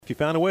You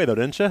found a way, though,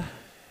 didn't you?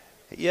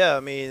 Yeah, I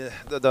mean,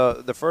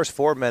 the first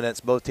 4 minutes,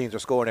 both teams were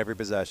scoring every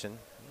possession.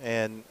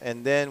 And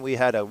then we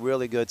had a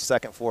really good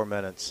second 4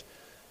 minutes.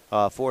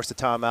 Forced a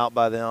timeout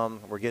by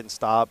them. We're getting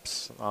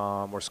stops.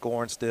 We're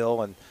scoring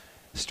still and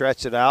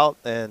stretched it out.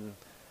 And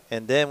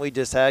then we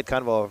just had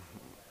kind of a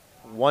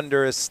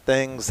wondrous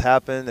things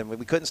happen, and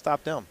we couldn't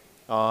stop them.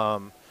 I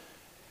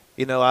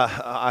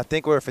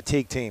think we're a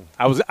fatigued team.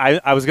 I was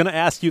going to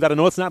ask you that. I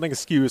know it's not an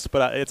excuse,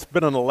 but it's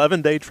been an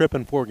 11-day trip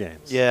and 4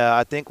 games. Yeah,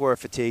 I think we're a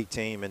fatigued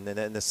team, and then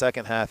in the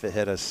second half it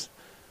hit us.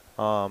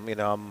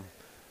 I'm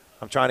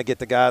trying to get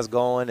the guys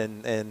going,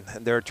 and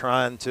they're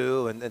trying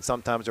to, and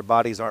sometimes their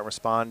bodies aren't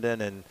responding,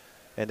 and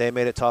they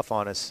made it tough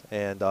on us.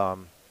 And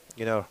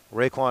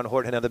Raekwon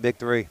Horton had another big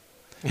three.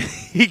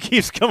 He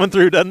keeps coming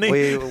through, doesn't he?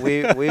 We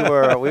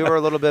were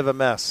a little bit of a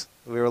mess.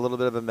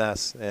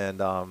 And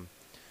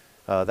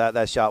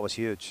that shot was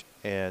huge.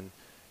 And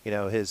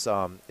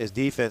his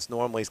defense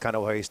normally is kind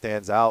of where he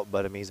stands out,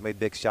 but I mean he's made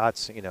big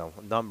shots.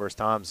 Numbers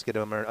times get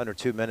him under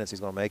 2 minutes, he's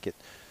going to make it.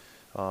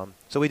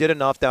 So we did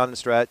enough down the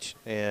stretch,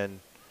 and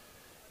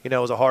it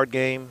was a hard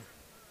game.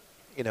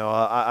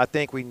 I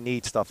think we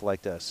need stuff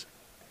like this.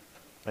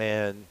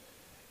 And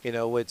you're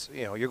going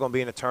to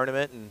be in a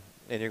tournament,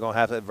 and you're going to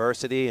have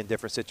adversity in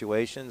different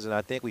situations. And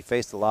I think we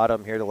faced a lot of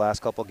them here the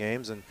last couple of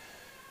games. And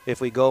if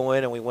we go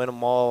in and we win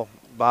them all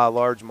by a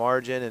large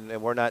margin,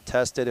 and we're not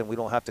tested, and we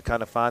don't have to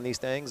kind of find these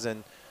things,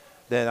 and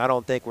then I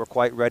don't think we're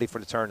quite ready for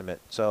the tournament.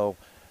 So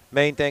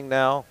main thing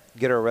now,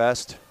 get a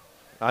rest.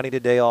 I need a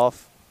day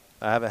off.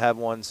 I haven't had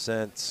one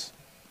since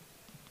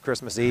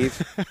Christmas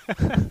Eve.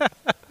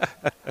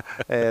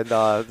 And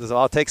so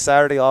I'll take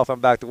Saturday off. I'm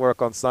back to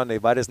work on Sunday,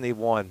 but I just need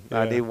one. Yeah.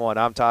 I need one.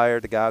 I'm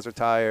tired. The guys are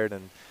tired,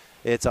 and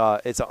it's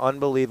an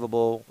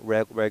unbelievable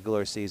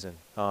regular season.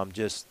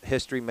 Just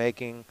history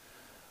making.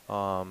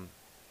 We'll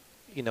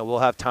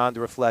have time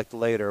to reflect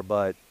later,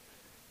 but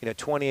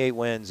 28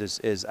 wins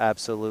is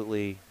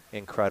absolutely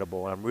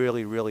incredible. I'm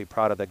really, really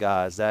proud of the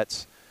guys.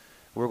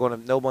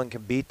 No one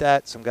can beat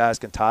that. Some guys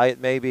can tie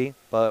it maybe,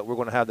 but we're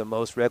going to have the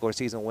most regular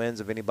season wins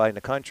of anybody in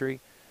the country,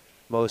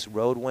 most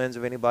road wins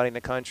of anybody in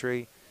the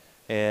country.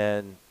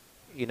 And,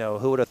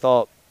 who would have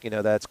thought,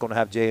 that's going to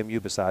have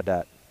JMU beside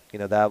that.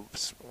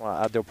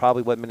 There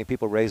probably wasn't many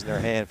people raising their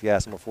hand if you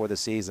asked them before the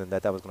season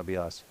that was going to be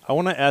us. I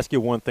want to ask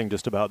you one thing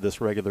just about this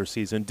regular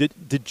season.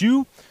 Could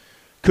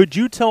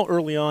you tell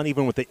early on,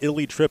 even with the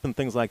Italy trip and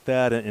things like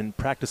that and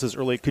practices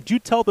early, could you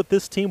tell that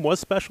this team was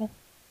special?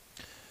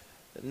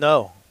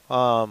 No.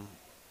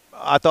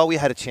 I thought we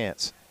had a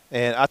chance,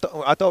 and I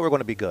thought we were going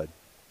to be good.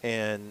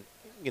 And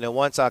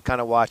once I kind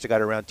of watched, I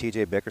got around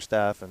T.J.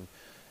 Bickerstaff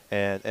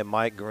and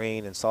Mike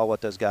Green and saw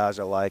what those guys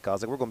are like. I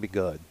was like, we're going to be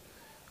good.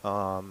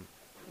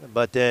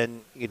 But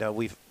then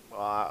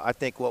I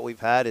think what we've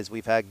had is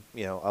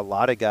a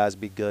lot of guys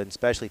be good,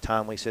 especially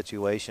timely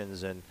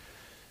situations, and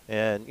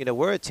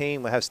we're a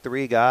team that has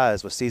 3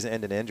 guys with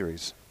season-ending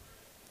injuries,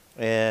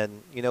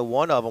 and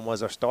one of them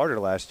was our starter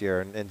last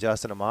year, and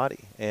Justin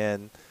Amati,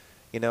 and.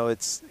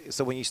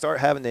 So when you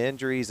start having the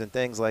injuries and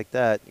things like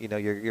that,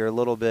 you're a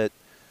little bit,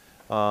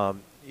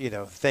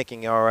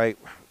 thinking, all right,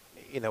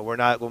 we're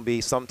not going to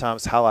be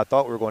sometimes how I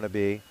thought we were going to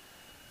be.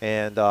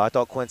 And I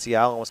thought Quincy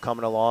Allen was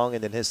coming along,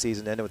 and then his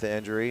season ended with an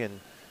injury. And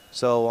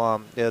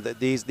so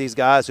these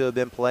guys who have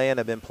been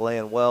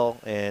playing well,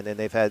 and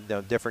they've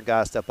had different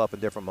guys step up in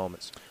different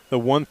moments. The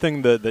one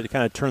thing that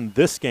kind of turned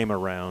this game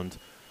around,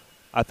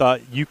 I thought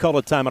you called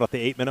a timeout at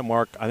the 8-minute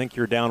mark. I think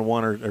you're down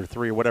 1 or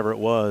 3 or whatever it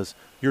was.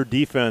 Your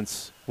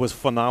defense was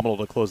phenomenal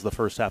to close the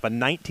first half. A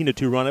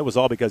 19-2 run, it was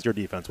all because of your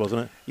defense,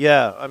 wasn't it?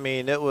 Yeah, I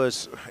mean, it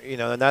was,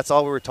 and that's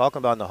all we were talking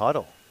about in the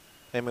huddle.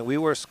 I mean, we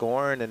were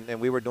scoring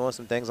and we were doing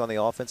some things on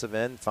the offensive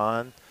end,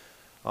 fine.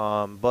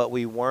 But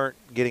we weren't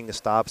getting the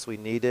stops we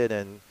needed.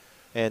 And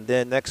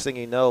then next thing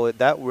you know,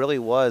 that really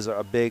was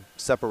a big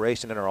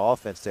separation in our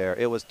offense there.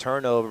 It was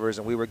turnovers,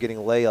 and we were getting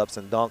layups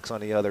and dunks on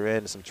the other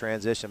end, some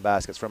transition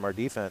baskets from our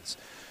defense.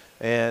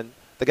 And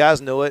the guys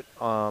knew it.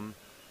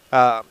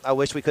 I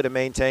wish we could have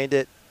maintained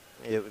it.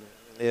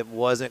 It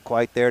wasn't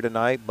quite there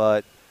tonight,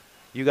 but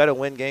you got to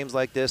win games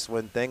like this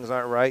when things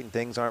aren't right and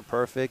things aren't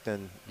perfect,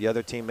 and the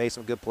other team made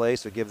some good plays,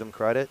 so give them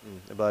credit.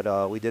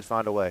 But we did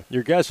find a way.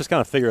 Your guys just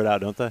kind of figure it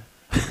out, don't they?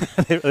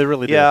 They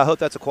really do. Yeah, I hope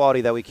that's a quality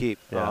that we keep.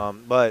 Yeah.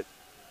 But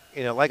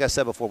like I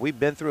said before, we've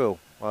been through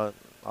a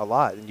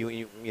lot, and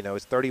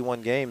it's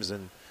 31 games,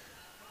 and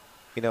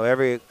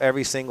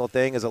every single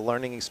thing is a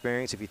learning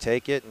experience if you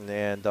take it.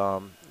 And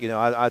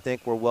I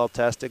think we're well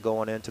tested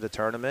going into the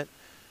tournament.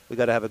 We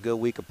got to have a good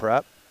week of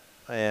prep,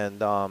 and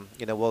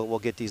we'll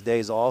get these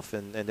days off,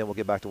 and then we'll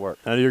get back to work.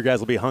 I know your guys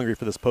will be hungry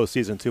for this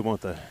postseason too,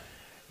 won't they?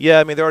 Yeah,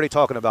 I mean they're already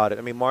talking about it.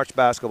 I mean March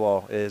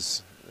basketball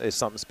is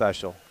something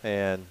special,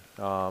 and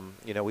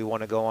we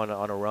want to go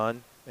on a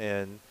run,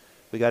 and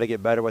we got to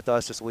get better with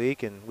us this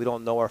week, and we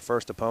don't know our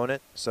first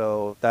opponent,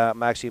 so that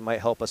actually might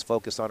help us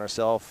focus on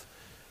ourselves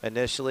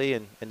initially,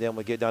 and then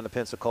we get down to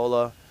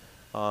Pensacola.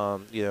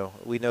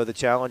 We know the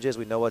challenges,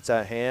 we know what's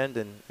at hand,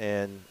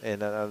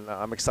 and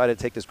I'm excited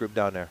to take this group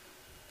down there.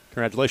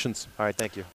 Congratulations. All right, thank you.